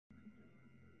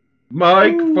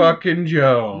Mike Ooh. fucking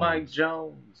Jones. Mike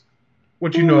Jones.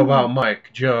 What you know about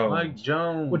Mike Jones? Mike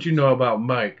Jones. What you know about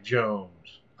Mike Jones?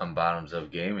 On Bottoms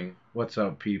Up Gaming. What's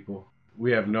up, people?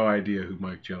 We have no idea who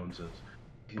Mike Jones is.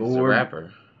 He's a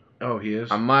rapper. Oh, he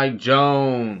is? I'm Mike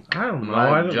Jones. I don't know.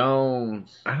 Mike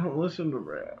Jones. I don't listen to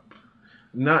rap.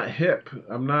 I'm not hip.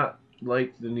 I'm not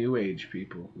like the new age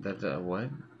people. That's a what?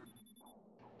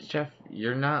 Jeff,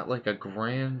 you're not like a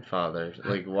grandfather.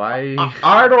 Like, why?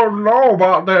 I don't know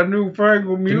about that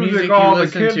newfangled music all the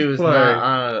kids to is play. Not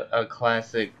on a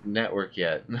classic network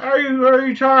yet. What are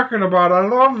you talking about? I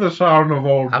love the sound of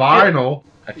old vinyl.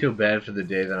 I feel bad for the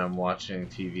day that I'm watching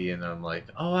TV and I'm like,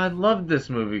 oh, I loved this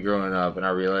movie growing up, and I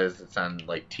realize it's on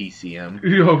like TCM.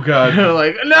 Oh God!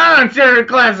 Like, no, it's a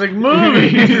classic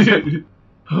movies.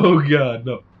 Oh God,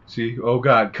 no. See, oh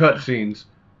God, cutscenes.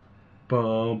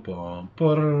 Bum, bum,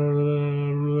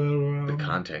 The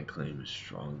content claim is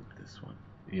strong with this one.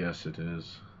 Yes, it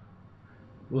is.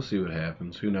 We'll see what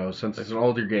happens. Who knows? Since it's an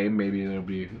older game, maybe it'll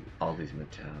be... All these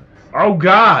metallics. Oh,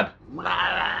 God!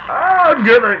 I'm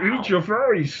gonna eat your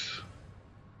face!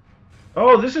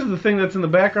 Oh, this is the thing that's in the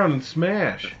background in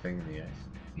Smash. The thing in the ice.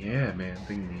 Yeah, man,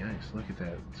 thing in the ice. Look at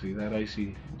that. See that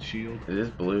icy shield? It is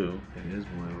blue. It is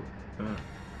blue.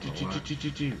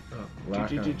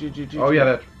 Oh, yeah,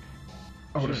 that...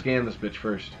 I want to scan this bitch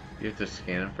first. You have to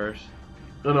scan it first?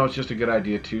 No, it's just a good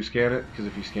idea to scan it, because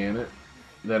if you scan it,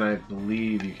 then I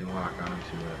believe you can lock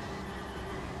onto it.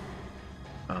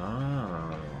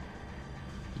 Oh.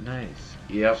 Nice.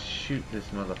 Yep. Shoot this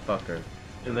motherfucker.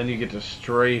 And then you get to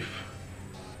strafe.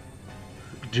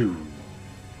 Dude.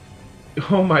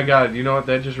 Oh my God, you know what?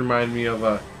 That just reminded me of,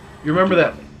 you remember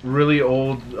that really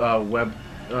old web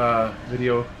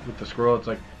video with the squirrel? It's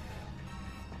like,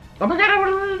 oh my God, I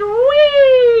want to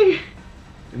wee!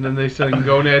 And then they sing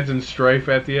gonads and strife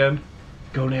at the end.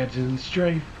 Gonads and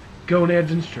strife.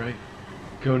 Gonads and strife.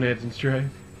 Gonads and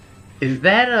strife. Is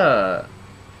that a...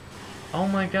 Oh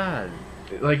my God.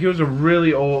 Like, it was a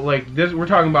really old, like, this, we're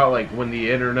talking about, like, when the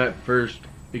internet first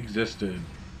existed.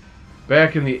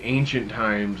 Back in the ancient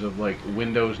times of, like,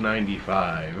 Windows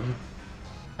 95.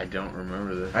 I don't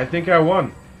remember this. I think I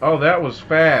won. Oh, that was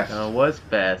fast. It was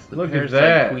fast. The Look at Parasite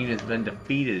that. Queen has been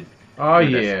defeated. Oh,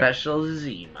 with yeah. a special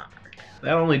Z mark.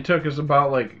 That only took us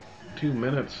about, like, 2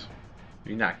 minutes.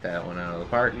 You knocked that one out of the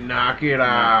park. Knock it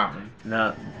off.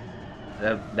 No.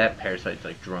 That parasite's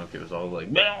like drunk. It was all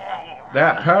like...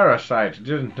 That parasite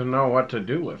didn't know what to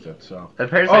do with it, so... The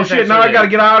parasite's oh, shit, now I gotta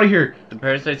get out of here. The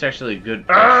parasite's actually a good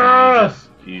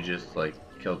person. You just, like,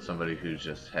 killed somebody who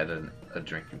just had a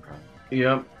drinking problem.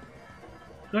 Yep.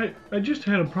 I just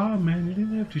had a problem, man. You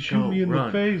didn't have to shoot me in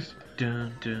the face.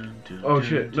 Dun, dun, dun, oh, dun,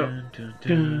 shit. No. Dun, dun,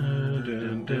 Dun,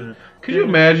 dun, dun. Could you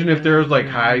imagine if there was, like,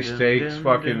 high-stakes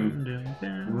fucking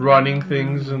running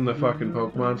things in the fucking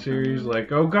Pokemon series?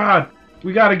 Like, oh, God,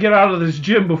 we gotta get out of this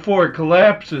gym before it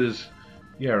collapses.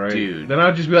 Yeah, right. Dude. Then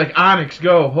I'd just be like, Onyx,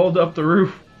 go. Hold up the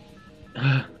roof.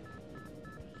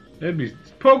 It'd be...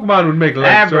 Pokemon would make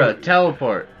life Abra,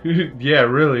 teleport. Yeah,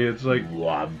 really. It's like...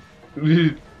 Wob.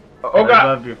 Oh, God.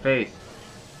 Above your face.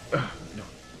 No.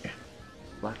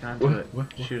 Lock onto it.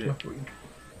 Shoot it.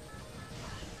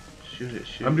 Shoot it,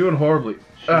 shoot it. I'm doing horribly.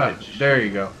 There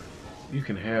you go. You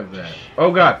can have that.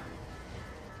 Oh, God.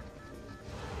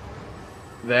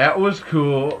 That was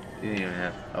cool. You didn't even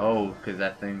have... Oh, because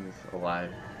that thing's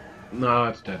alive. No,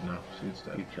 it's dead now. See, it's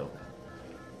dead. You killed it.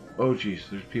 Oh, jeez.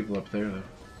 There's people up there, though.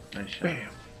 Nice shot. Bam.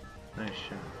 Nice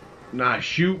shot. Nice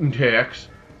shooting, Tex.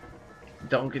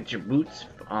 Don't get your boots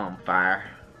on fire.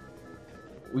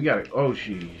 We got it. Oh,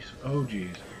 jeez. Oh,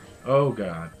 jeez. Oh,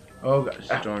 God. Oh, God.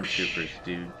 Stormtroopers,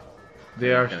 dude.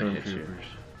 They are stormtroopers.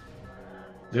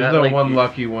 There's that one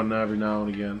lucky one every now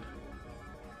and again.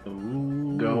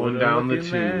 Ooh, going down the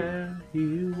tube.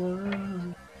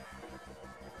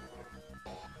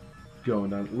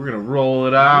 Going down. We're gonna roll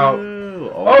it out.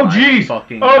 Ooh, oh jeez!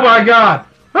 Oh my God!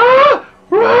 Ah!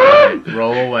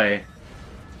 Roll away.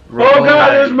 Oh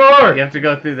God! There's more. You have to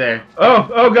go through there.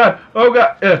 Oh God! Oh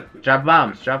God! Drop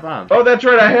bombs! Drop bombs! Oh, that's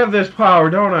right. I have this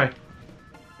power, don't I?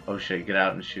 Oh shit! Get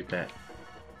out and shoot that.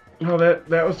 Oh, that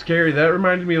was scary. That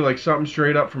reminded me of like something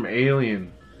straight up from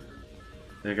Alien.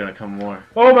 They're gonna come more.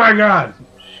 Oh my God!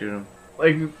 Shoot them.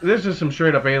 Like, this is some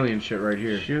straight up Alien shit right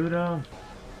here. Shoot them.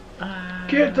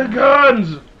 Get the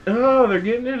guns! Oh, they're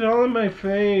getting it all in my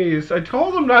face. I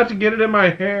told them not to get it in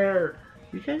my hair.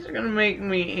 You guys are gonna make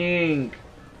me ink.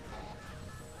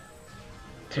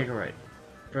 Take a right.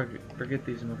 Forget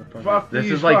these motherfuckers. Fuck this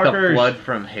these is like fuckers. the flood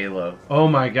from Halo. Oh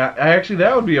my god. Actually,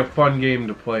 that would be a fun game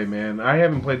to play, man. I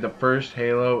haven't played the first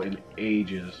Halo in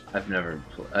ages. I've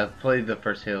played the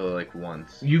first Halo like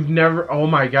once. You've never... Oh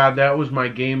my god, that was my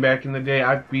game back in the day.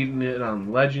 I've beaten it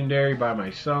on Legendary by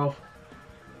myself.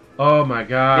 Oh my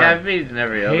god. Yeah, I've beaten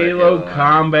every other Halo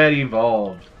Combat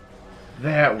Evolved.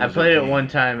 That was I played it one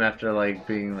time after like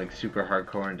being like super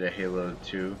hardcore into Halo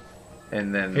 2.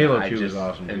 And then Halo I 2 just, was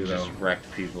awesome too, just wrecked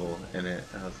people in it.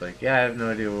 I was like, yeah, I have no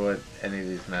idea what any of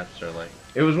these maps are like.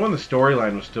 It was when the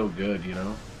storyline was still good, you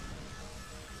know?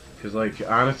 Because, like,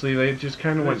 honestly, they just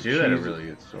kind of went cheesy. Had a really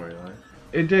good storyline.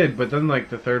 It did, but then, like,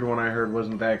 the third one I heard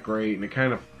wasn't that great, and it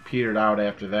kind of petered out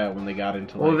after that when they got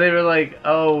into, like... Well, they were like,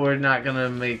 oh, we're not going to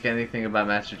make anything about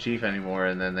Master Chief anymore,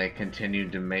 and then they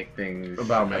continued to make things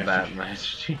about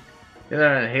Master Chief.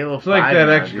 Yeah, Halo 5 it's like that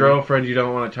now, ex-girlfriend you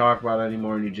don't want to talk about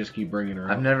anymore, and you just keep bringing her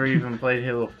up. I've never even played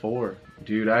Halo 4.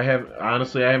 Dude,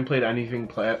 honestly, I haven't played anything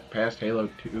past Halo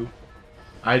 2.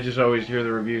 I just always hear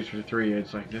the reviews for 3.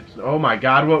 It's like, oh my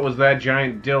god, what was that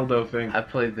giant dildo thing? I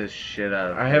played this shit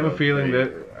out of I have a feeling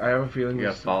you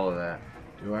gotta follow that.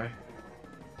 Do I?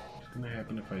 What's gonna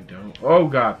happen if I don't? Oh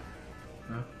god.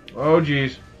 Huh? Oh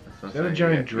jeez. Is that a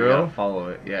giant drill? You gotta follow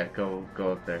it. Yeah, go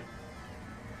up there.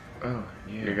 Oh,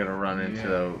 yeah. You're gonna run into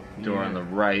the door on the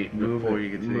right before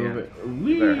you get to the end.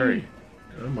 Whee! Better hurry.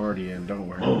 I'm already in, don't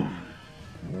worry. Boom.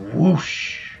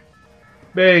 Whoosh!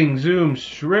 Bang! Zoom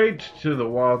straight to the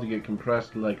wall to get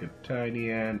compressed like a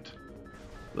tiny ant.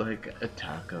 Like a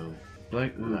taco.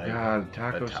 Like, oh god,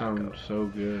 taco sounds so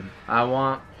good. I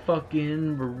want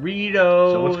fucking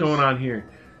burritos. So what's going on here?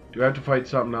 Do I have to fight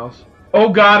something else? Oh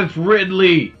god, it's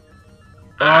Ridley!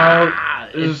 Oh,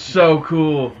 this is so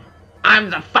cool.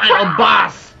 I'm the final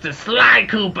boss, the Sly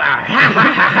Cooper.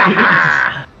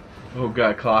 Oh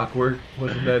god, Clockwork,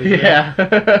 wasn't that his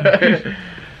name?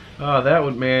 Oh, that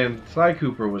would, man. Sly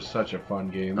Cooper was such a fun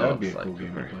game. That would be a cool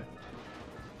game to play.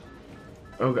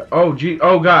 Oh god. Oh gee.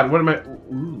 Oh god. What am I?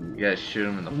 Ooh. You gotta shoot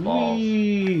him in the balls.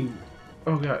 Whee.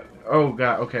 Oh god. Oh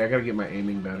god. Okay, I gotta get my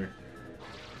aiming better.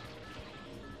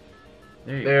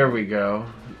 There we go.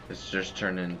 It's just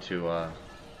turned into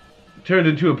Turned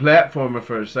into a platformer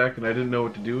for a second. I didn't know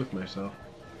what to do with myself.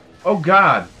 Oh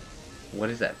god. What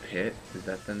is that, Pit? Is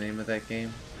that the name of that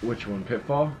game? Which one?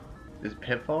 Pitfall? Is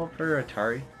Pitfall for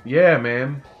Atari? Yeah,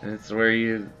 man. And it's where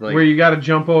you like where you gotta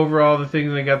jump over all the things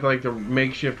and they got like the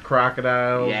makeshift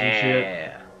crocodiles and shit.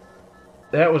 Yeah.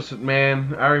 That was,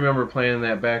 man, I remember playing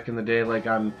that back in the day, like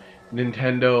on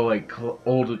Nintendo, like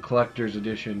old collector's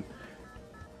edition.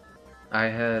 I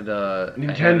had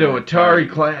Nintendo Atari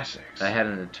Classics. I had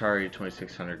an Atari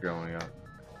 2600 growing up.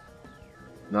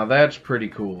 Now that's pretty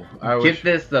cool. Get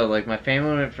this though, like my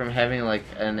family went from having like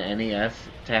an NES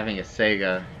to having a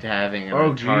Sega to having an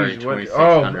Atari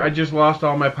 2600. Oh, I just lost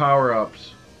all my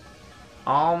power-ups.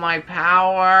 All my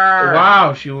power!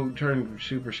 Wow, she turned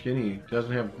super skinny.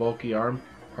 Doesn't have bulky arm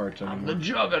parts anymore. I'm the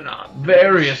Juggernaut.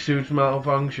 Various suits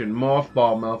malfunction. Morph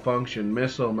ball malfunction.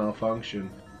 Missile malfunction.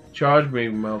 Charge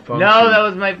beam malfunction. No, that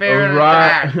was my favorite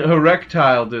attack.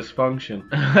 Erectile dysfunction.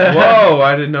 Whoa,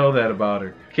 I didn't know that about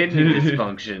her. Kidney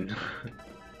dysfunction.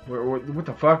 What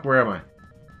the fuck? Where am I?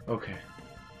 Okay.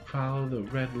 Follow the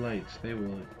red lights. They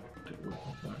will...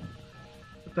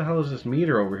 What the hell is this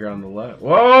meter over here on the left?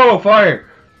 Whoa, fire!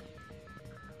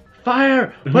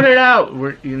 Fire! Put it out!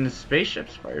 We're in the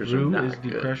spaceships. Fires Room are not is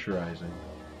depressurizing.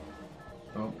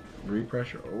 Oh,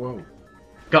 repressure. Whoa.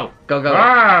 Go, go, go.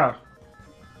 Ah!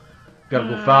 Gotta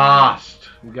go fast.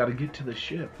 We gotta get to the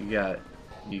ship. You got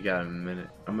a minute.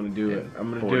 I'm gonna do it. I'm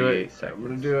gonna 48 do it. seconds. I'm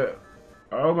gonna do it.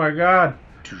 Oh my god.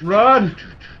 Run!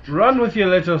 Run with your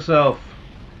little self.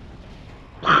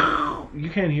 You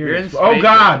can't hear it. Oh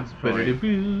god!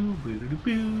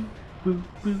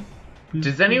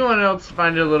 Does anyone else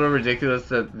find it a little ridiculous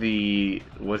that the...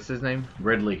 What's his name?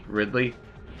 Ridley. Ridley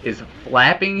is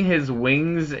flapping his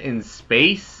wings in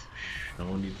space? No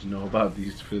one needs to know about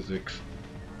these physics.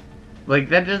 Like,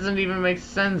 that doesn't even make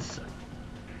sense.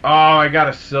 Oh, I got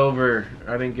a silver.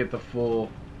 I didn't get the full...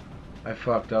 I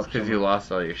fucked up. Because you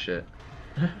lost all your shit.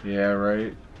 Yeah,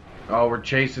 right. Oh, we're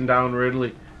chasing down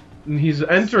Ridley. He's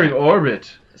entering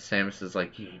orbit. Samus is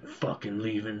like, you ain't fucking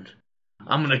leaving.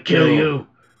 I'm gonna kill you.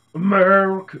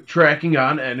 Merc, tracking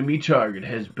on enemy target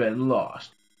has been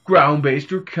lost.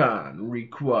 Ground-based recon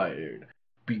required.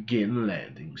 Begin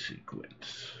landing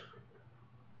sequence.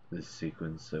 The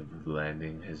sequence of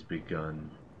landing has begun.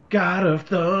 God of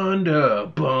Thunder,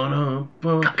 bum,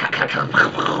 bum,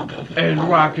 and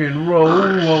rock and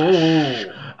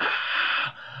roll.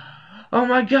 Oh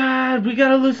my god, we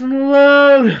gotta listen to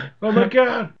load. Oh my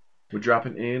god. We're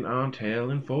dropping in on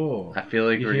Talon 4. I feel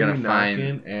like You we're hear gonna me find.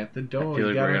 knocking at the door. I feel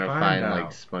You like we're gotta gonna find out.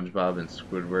 like SpongeBob and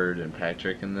Squidward and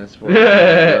Patrick in this one.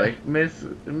 Like Miss.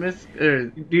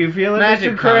 Do you feel it,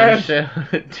 Magic Mr. Krabs? Show.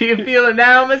 Do you feel it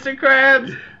now, Mr.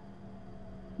 Krabs?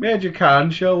 Magic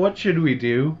Con Show. What should we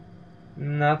do?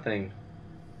 Nothing.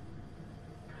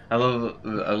 I love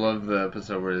the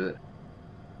episode where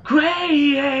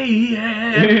Graham,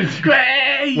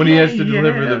 when he has to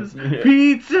deliver the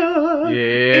pizza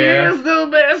is the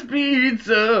best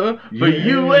pizza for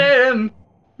you and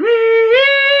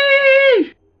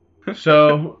me.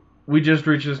 So we just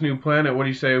reached this new planet. What do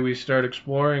you say we start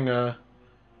exploring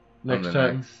next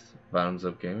time? Next Bottoms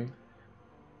Up Gaming.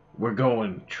 We're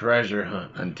going treasure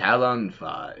hunt on Talon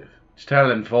 5. It's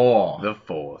Talon 4. The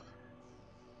 4th.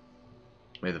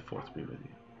 May the 4th be with you.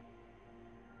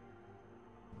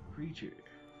 Creature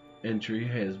entry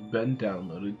has been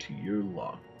downloaded to your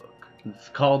logbook. It's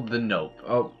called the Nope.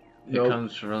 Oh, it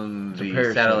comes from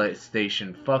the satellite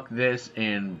station. Fuck this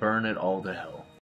and burn it all to hell.